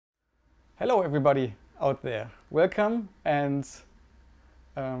Hello everybody out there. Welcome and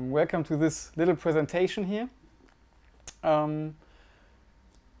welcome to this little presentation here. I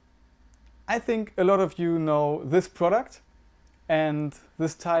think a lot of you know this product and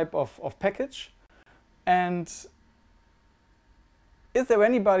this type of package. And is there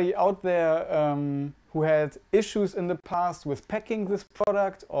anybody out there who had issues in the past with packing this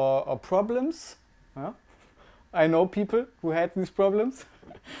product or problems? I know people who had these problems.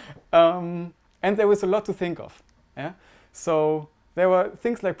 And there was a lot to think of. Yeah? So there were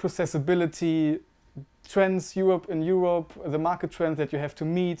things like processability, trends in Europe, the market trends that you have to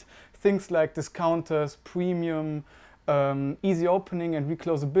meet, things like discounters, premium, easy opening and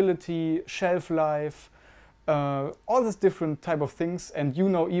reclosability, shelf life, all these different type of things, and you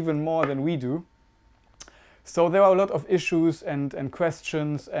know even more than we do. So there are a lot of issues and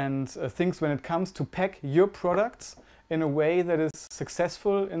questions and things when it comes to pack your products in a way that is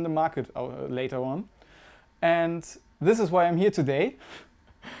successful in the market later on. And this is why I'm here today.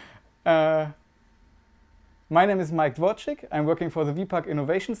 My name is Mike Dvorczyk. I'm working for the Wipak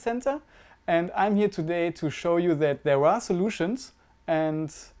Innovation Center, and I'm here today to show you that there are solutions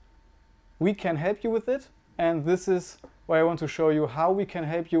and we can help you with it. And this is why I want to show you how we can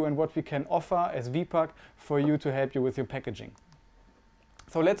help you and what we can offer as Wipak for you to help you with your packaging.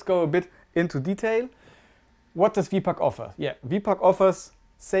 So let's go a bit into detail. What does Wipak offer? Yeah, Wipak offers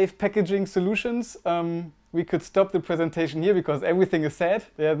safe packaging solutions. We could stop the presentation here because everything is said.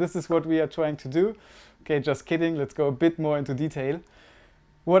 Yeah, this is what we are trying to do. Okay, just kidding. Let's go a bit more into detail.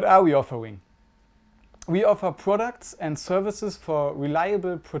 What are we offering? We offer products and services for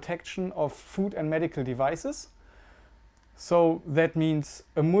reliable protection of food and medical devices. So that means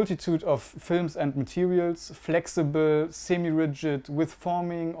a multitude of films and materials, flexible, semi-rigid, with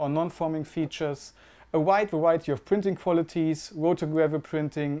forming or non-forming features, a wide variety of printing qualities, rotogravure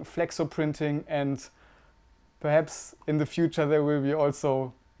printing, flexo printing, and perhaps in the future there will be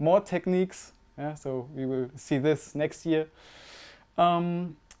also more techniques. Yeah, so we will see this next year.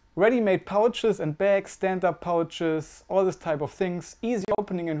 Ready-made pouches and bags, stand-up pouches, all this type of things, easy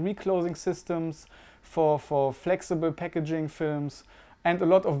opening and reclosing systems for flexible packaging films, and a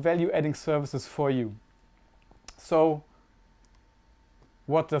lot of value-adding services for you. So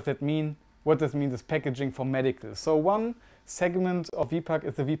what does that mean? What does it mean, this packaging for medical? So one segment of Wipak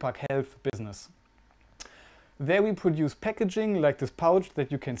is the Wipak Health business. There we produce packaging like this pouch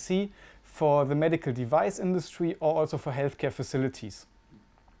that you can see for the medical device industry or also for healthcare facilities.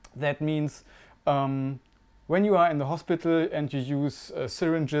 That means when you are in the hospital and you use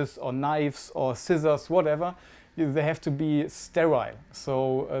syringes or knives or scissors, whatever, they have to be sterile.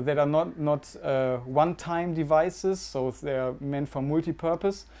 So that are not one-time devices, so they are meant for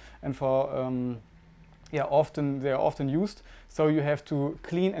multi-purpose and for they are often used. So you have to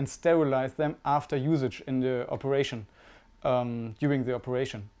clean and sterilize them after usage in the operation, during the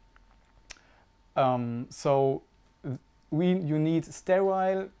operation. You need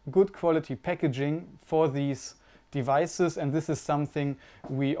sterile, good quality packaging for these devices, and this is something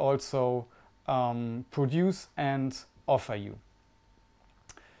we also produce and offer you.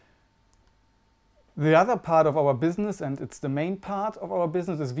 The other part of our business, and it's the main part of our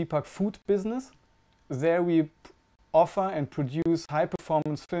business, is Wipak Food business. There we offer and produce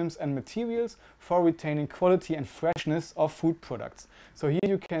high-performance films and materials for retaining quality and freshness of food products. So here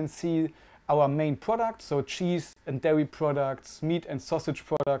you can see our main products, so cheese and dairy products, meat and sausage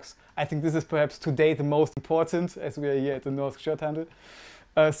products. I think this is perhaps today the most important as we are here at the North Shorthandel.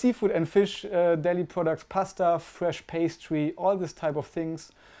 Seafood and fish, deli products, pasta, fresh pastry, all this type of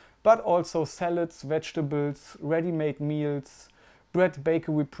things, but also salads, vegetables, ready-made meals, bread,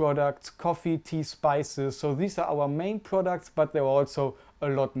 bakery products, coffee, tea, spices. So these are our main products, but there are also a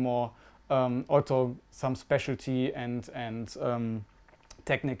lot more, also some specialty and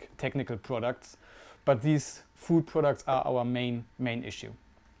technical products. But these food products are our main issue,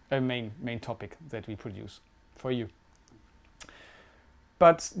 main topic that we produce for you.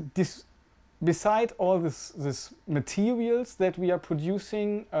 But beside all this materials that we are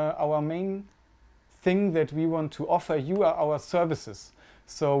producing, our main thing that we want to offer you are our services.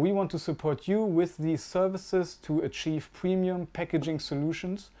 So we want to support you with these services to achieve premium packaging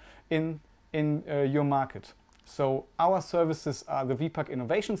solutions in your market. So our services are the Wipak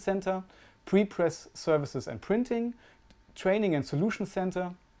Innovation Center, pre-press services and printing, training and solution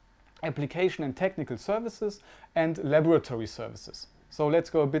center, application and technical services, and laboratory services. So let's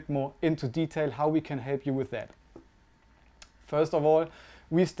go a bit more into detail how we can help you with that. First of all,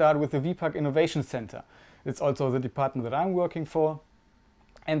 we start with the Wipak Innovation Center. It's also the department that I'm working for.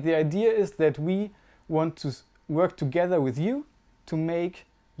 And the idea is that we want to work together with you to make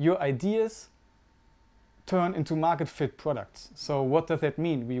your ideas turn into market fit products. So what does that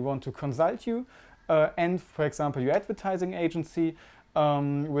mean? We want to consult you and, for example, your advertising agency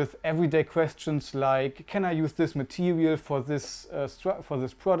with everyday questions like, can I use this material for this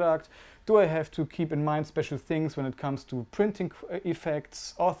product? Do I have to keep in mind special things when it comes to printing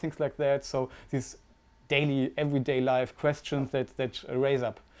effects or things like that? So these daily, everyday life questions that raise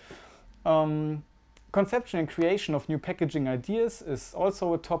up. Conception and creation of new packaging ideas is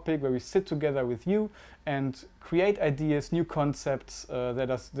also a topic where we sit together with you and create ideas, new concepts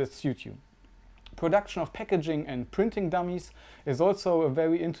that suit you. Production of packaging and printing dummies is also a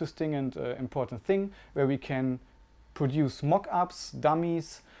very interesting and important thing, where we can produce mock-ups,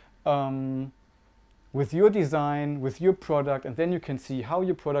 dummies, with your design, with your product, and then you can see how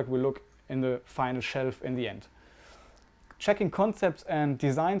your product will look in the final shelf in the end. Checking concepts and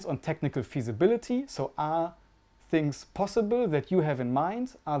designs on technical feasibility. So are things possible that you have in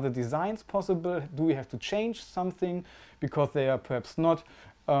mind? Are the designs possible? Do we have to change something because they are perhaps not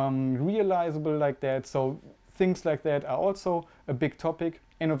realizable like that? So things like that are also a big topic.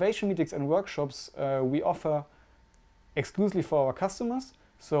 Innovation meetings and workshops we offer exclusively for our customers.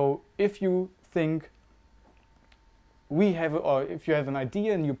 So if you think or if you have an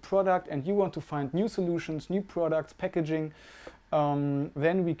idea, a new product, and you want to find new solutions, new products, packaging,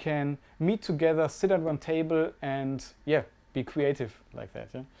 then we can meet together, sit at one table, and be creative like that.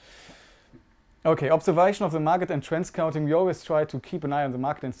 Yeah? Okay, observation of the market and trend scouting. We always try to keep an eye on the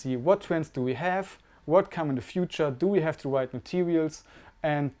market and see what trends do we have, what come in the future, do we have the right materials,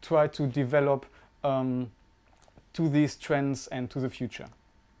 and try to develop to these trends and to the future.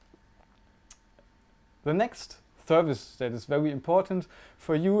 The next service that is very important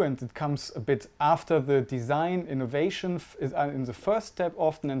for you, and it comes a bit after the design innovation is in the first step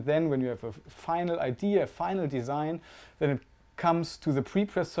often, and then when you have a final idea, a final design, then it comes to the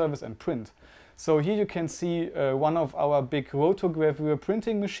pre-press service and print. So here you can see one of our big rotogravure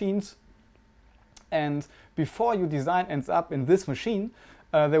printing machines, and before your design ends up in this machine,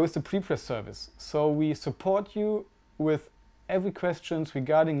 there is the pre-press service. So we support you with every questions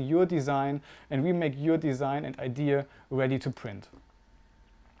regarding your design, and we make your design and idea ready to print.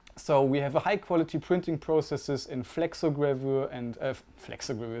 So we have a high quality printing processes in flexogravure and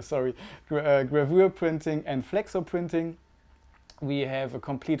gravure printing and flexo printing. We have a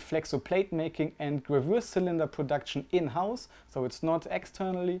complete flexo plate making and gravure cylinder production in-house, so it's not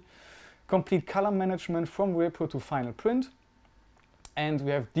externally. Complete color management from repro to final print, and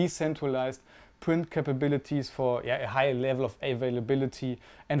we have decentralized print capabilities for a high level of availability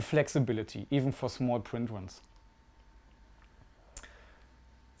and flexibility, even for small print runs.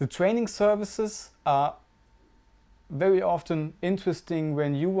 The training services are very often interesting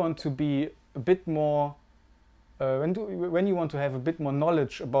when you want to be a bit more, when you want to have a bit more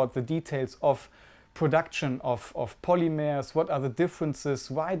knowledge about the details of production of polymers. What are the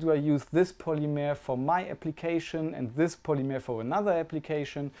differences? Why do I use this polymer for my application and this polymer for another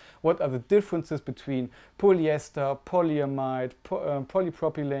application? What are the differences between polyester, polyamide,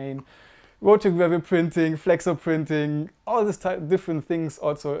 polypropylene, rotogravure printing, flexo printing, all these different things,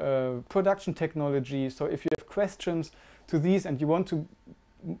 also production technology. So if you have questions to these and you want to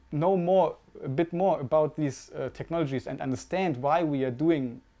know a bit more about these technologies and understand why we are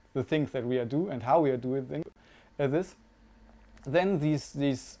doing the things that we are doing and how we are doing this, then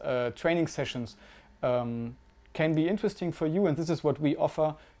these training sessions can be interesting for you, and this is what we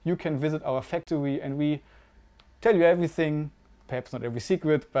offer. You can visit our factory and we tell you everything, perhaps not every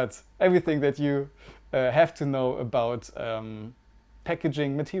secret, but everything that you have to know about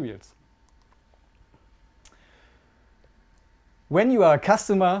packaging materials. When you are a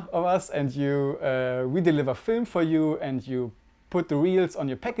customer of us and we deliver film for you and you put the reels on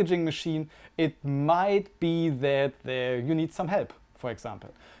your packaging machine, it might be that you need some help, for example.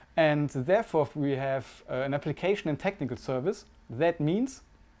 And therefore we have an application and technical service. That means,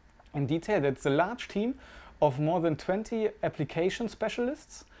 in detail, that's a large team of more than 20 application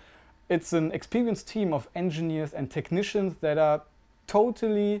specialists. It's an experienced team of engineers and technicians that are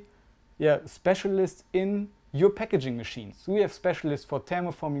totally specialists in your packaging machines. We have specialists for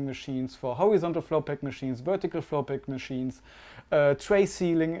thermoforming machines, for horizontal flow pack machines, vertical flow pack machines, tray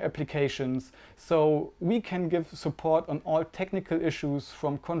sealing applications. So we can give support on all technical issues,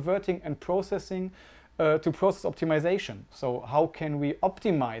 from converting and processing to process optimization. So how can we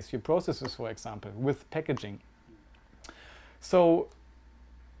optimize your processes, for example, with packaging? So,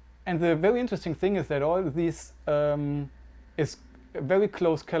 and the very interesting thing is that all of this is a very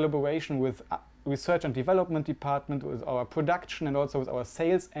close collaboration with research and development department, with our production, and also with our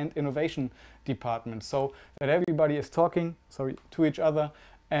sales and innovation department, so that everybody is talking to each other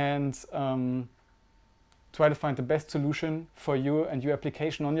and try to find the best solution for you and your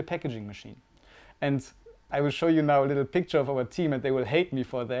application on your packaging machine. And I will show you now a little picture of our team, and they will hate me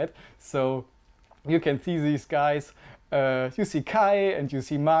for that. So you can see these guys. You see Kai and you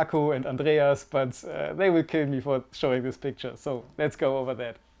see Marco and Andreas, but they will kill me for showing this picture. So let's go over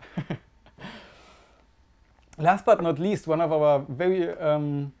that. Last but not least, one of our very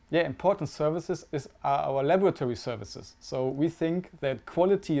important services is our laboratory services. So we think that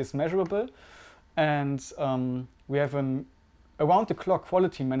quality is measurable, and we have an around-the-clock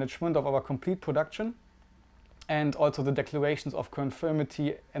quality management of our complete production, and also the declarations of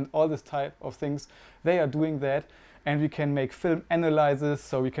conformity and all this type of things. They are doing that, and we can make film analysis,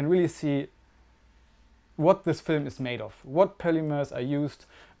 so we can really see what this film is made of, what polymers are used,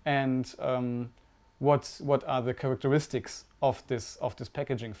 and what are the characteristics of this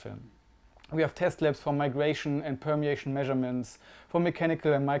packaging film. We have test labs for migration and permeation measurements, for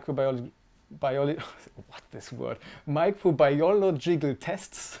mechanical and microbiological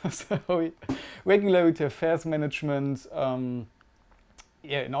tests, sorry, regulatory affairs management,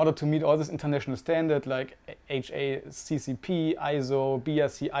 in order to meet all this international standard like HACCP, ISO,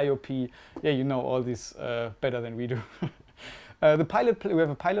 BRC, IOP. Yeah, you know all these better than we do. We have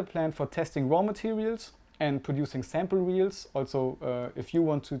a pilot plan for testing raw materials and producing sample reels, also if you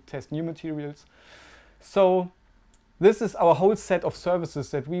want to test new materials. So this is our whole set of services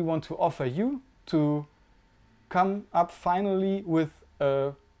that we want to offer you to come up finally with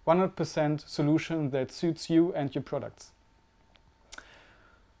a 100% solution that suits you and your products.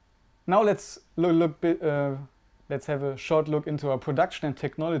 Now let's have a short look into our production and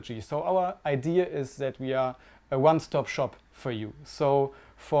technology. So our idea is that we are a one-stop shop for you. So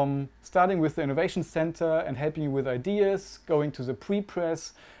from starting with the innovation center and helping you with ideas, going to the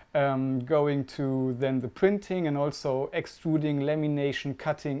pre-press, going to then the printing, and also extruding, lamination,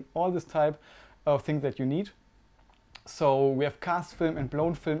 cutting, all this type of things that you need. So we have cast film and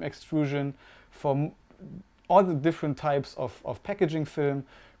blown film extrusion for all the different types of packaging film,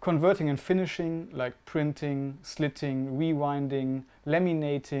 converting and finishing like printing, slitting, rewinding,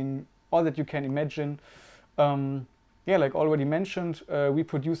 laminating, all that you can imagine. Like already mentioned, we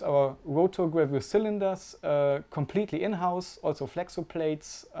produce our rotogravure cylinders completely in-house, also flexo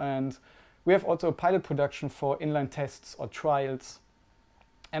plates, and we have also a pilot production for inline tests or trials.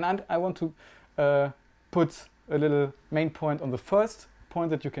 And I want to put a little main point on the first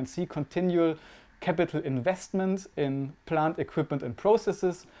point that you can see: continual capital investment in plant equipment and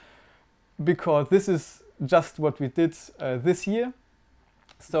processes, because this is just what we did this year.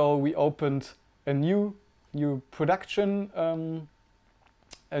 So we opened a new production,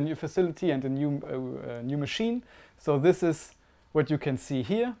 a new facility and a new machine. So this is what you can see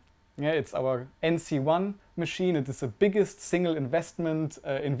here. Yeah, it's our NC1 machine. It is the biggest single investment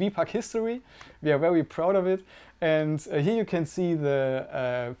in Wipak history. We are very proud of it. And here you can see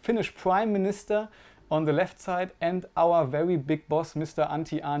the Finnish Prime Minister on the left side and our very big boss, Mr.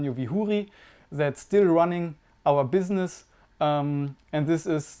 Antti Aarnio Vihuri, that's still running our business. And this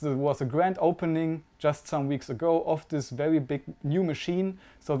was a grand opening just some weeks ago of this very big new machine.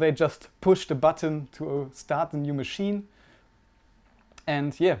 So they just pushed the button to start the new machine.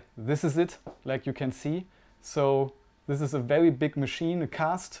 And yeah, this is it, like you can see. So this is a very big machine, a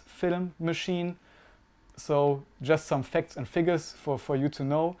cast film machine. So just some facts and figures for you to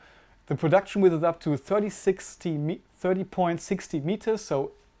know. The production width is up to 30.60 meters,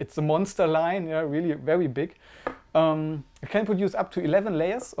 so it's a monster line, yeah, really very big. It can produce up to 11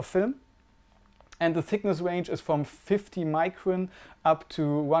 layers of film, and the thickness range is from 50 micron up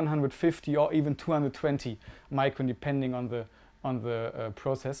to 150 or even 220 micron, depending on the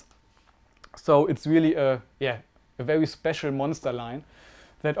process. So it's really a very special monster line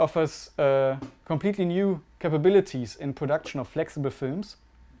that offers completely new capabilities in production of flexible films.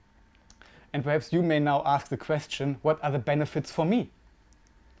 And perhaps you may now ask the question, what are the benefits for me?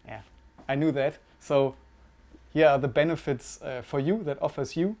 Yeah, I knew that. So here are the benefits for you that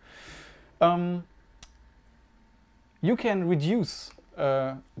offers you. You can reduce,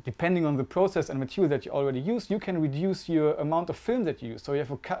 depending on the process and material that you already use, you can reduce your amount of film that you use. So you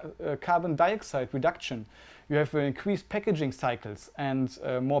have a carbon dioxide reduction. You have increased packaging cycles and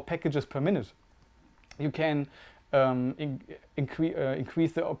more packages per minute. You can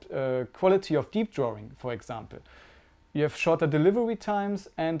increase the quality of deep drawing, for example. You have shorter delivery times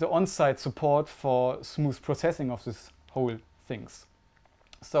and the on-site support for smooth processing of this whole things.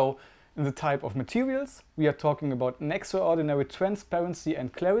 So in the type of materials, we are talking about an extraordinary transparency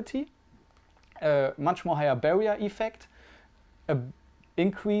and clarity, a much more higher barrier effect,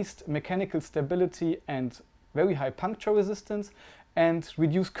 increased mechanical stability and very high puncture resistance, and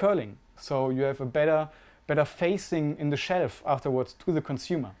reduce curling. So you have a better facing in the shelf afterwards to the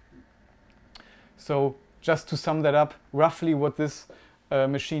consumer. So just to sum that up, roughly what this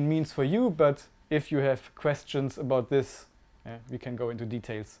machine means for you, but if you have questions about this, we can go into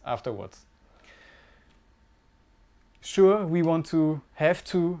details afterwards. Sure, we have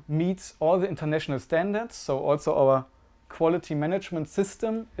to meet all the international standards, so also our quality management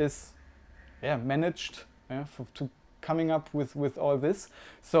system is managed to coming up with all this.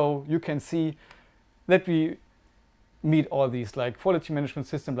 So you can see that we meet all these, like quality management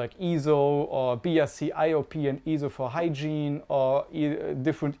system like ISO or BRC, IOP and ISO for hygiene, or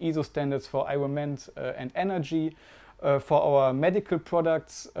different ISO standards for environment and energy. For our medical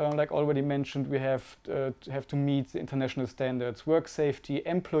products, like already mentioned, we have to meet the international standards, work safety,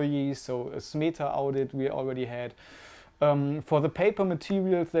 employees, so a SMETA audit we already had. For the paper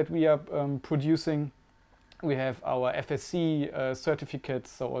materials that we are producing, we have our FSC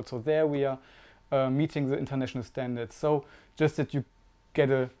certificates, so also there we are meeting the international standards. So just that you get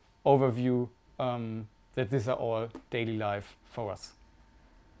an overview that these are all daily life for us.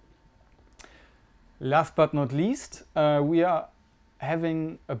 Last but not least, we are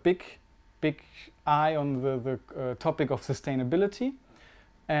having a big eye on the topic of sustainability,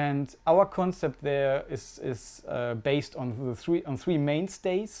 and our concept there is based on three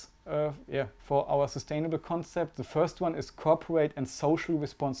mainstays for our sustainable concept. The first one is corporate and social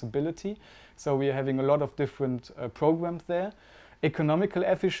responsibility. So we are having a lot of different programs there. Economical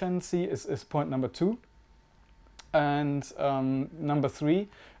efficiency is point number 2, and number 3.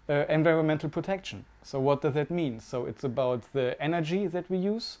 Environmental protection. So what does that mean? So it's about the energy that we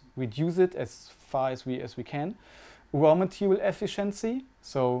use, reduce it as far as we can. Raw material efficiency.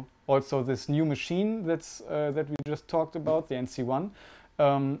 So also this new machine that we just talked about, the NC1,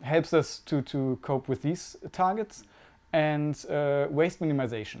 helps us to cope with these targets. And waste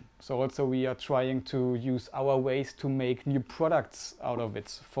minimization. So also we are trying to use our waste to make new products out of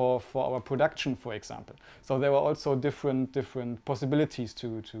it for our production, for example. So there are also different possibilities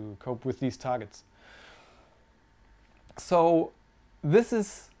to cope with these targets. So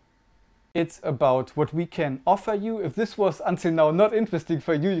it's about what we can offer you. If this was until now not interesting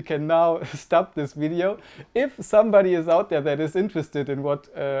for you, you can now stop this video. If somebody is out there that is interested in what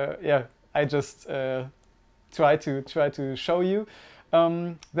I just try to show you,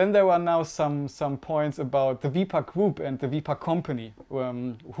 then there are now some points about the Wipak group and the Wipak company,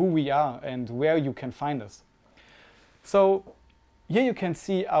 who we are and where you can find us. So here you can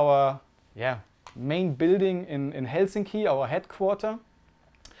see our main building in Helsinki, our headquarter.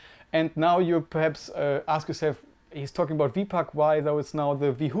 And now you perhaps ask yourself, he's talking about Wipak, why though it's now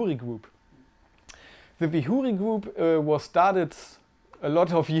the Vihuri group? The Vihuri group was started a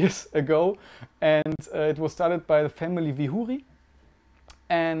lot of years ago, and it was started by the family Vihuri,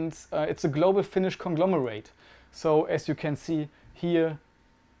 and it's a global Finnish conglomerate. So as you can see here,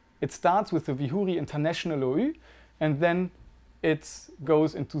 it starts with the Vihuri International OÜ, and then it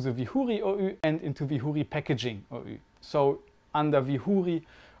goes into the Vihuri OÜ and into Vihuri Packaging OÜ. So under Vihuri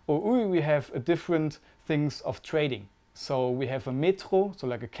OÜ we have different things of trading. So we have a metro, so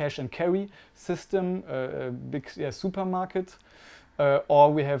like a cash and carry system, a big supermarket.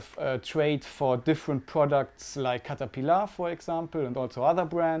 Or we have trade for different products like Caterpillar, for example, and also other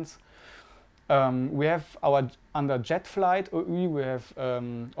brands. We have under Jet Flight OÜ, we have,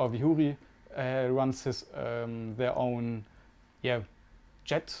 or Vihuri runs their own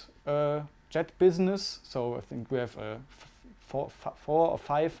jet business. So I think we have 4 or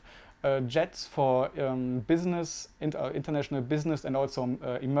 5 jets for business, international business, and also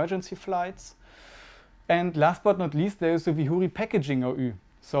emergency flights. And last but not least, there is the Vihuri Packaging OÜ.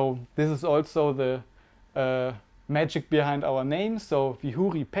 So this is also the magic behind our name. So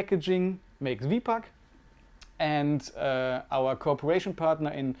Vihuri Packaging makes Wipak, and our cooperation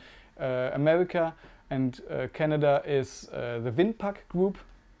partner in America and Canada is the Wipak group.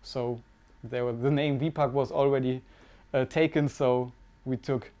 So the name Wipak was already taken, so we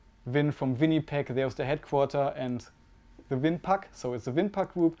took Win from Winnipeg, there's the headquarter, and the Wipak, so it's the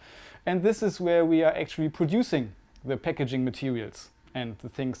Wipak group. And this is where we are actually producing the packaging materials and the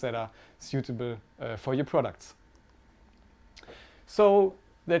things that are suitable for your products. So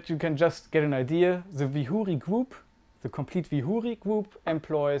that you can just get an idea, the Vihuri group, the complete Vihuri group,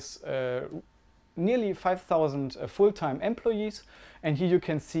 employs nearly 5,000 full-time employees, and here you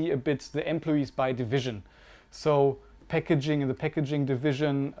can see a bit the employees by division. So packaging, in the packaging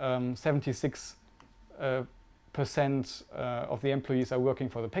division, 76% of the employees are working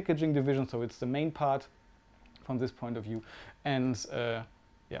for the packaging division, so it's the main part from this point of view, and the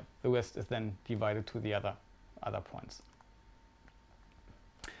rest is then divided to the other points.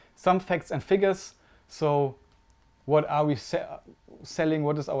 some facts and figures. So what are we selling?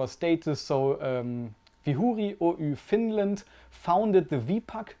 What is our status? So Vihuri OÜ Finland founded the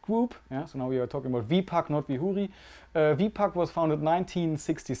Wipak group. Yeah, so now we are talking about Wipak, not Vihuri. Wipak was founded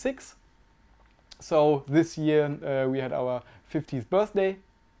 1966. So this year we had our 50th birthday.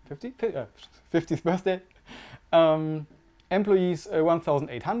 50th birthday. Employees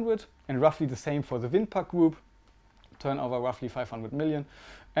 1,800, and roughly the same for the Wipak group. Turnover roughly 500 million.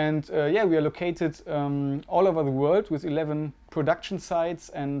 And yeah, we are located all over the world with 11 production sites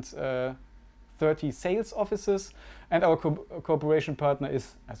and 30 sales offices. And our cooperation partner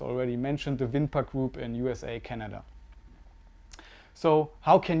is, as already mentioned, the Wipak group in USA, Canada. So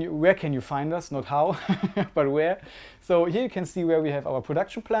where can you find us? Not how, but where. So here you can see where we have our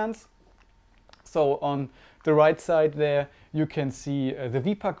production plants. So on the right side there, you can see the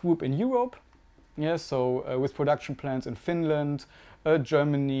Wipak group in Europe. Yeah, so with production plants in Finland,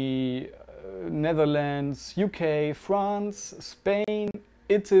 Germany, Netherlands, UK, France, Spain,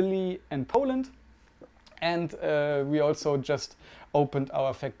 Italy and Poland. And we also just opened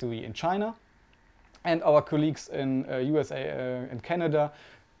our factory in China. And our colleagues in USA and Canada,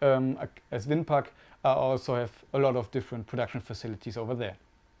 as Wipak, also have a lot of different production facilities over there.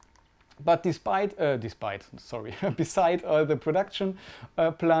 But beside all the production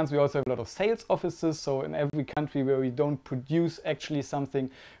plants, we also have a lot of sales offices. So in every country where we don't produce actually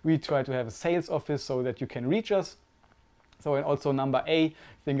something, we try to have a sales office so that you can reach us. So and also number A, I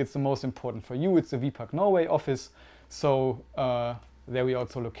think it's the most important for you, it's the Wipak Norway office. So there we are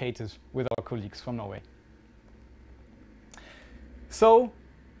also located with our colleagues from Norway. So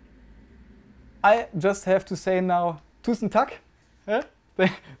I just have to say now, tusen takk.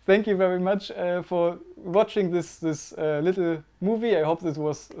 Thank you very much for watching this little movie. I hope this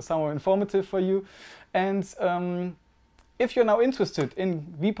was somewhat informative for you. And if you're now interested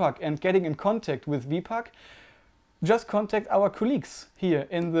in Wipak and getting in contact with Wipak, just contact our colleagues here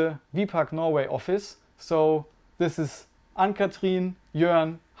in the Wipak Norway office. So this is Ann-Katrin,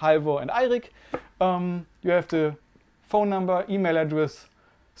 Jörn, Halvor and Eirik. You have the phone number, email address.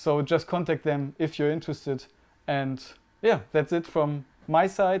 So just contact them if you're interested. And yeah, that's it from my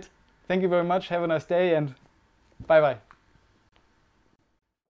side. Thank you very much. Have a nice day and bye bye.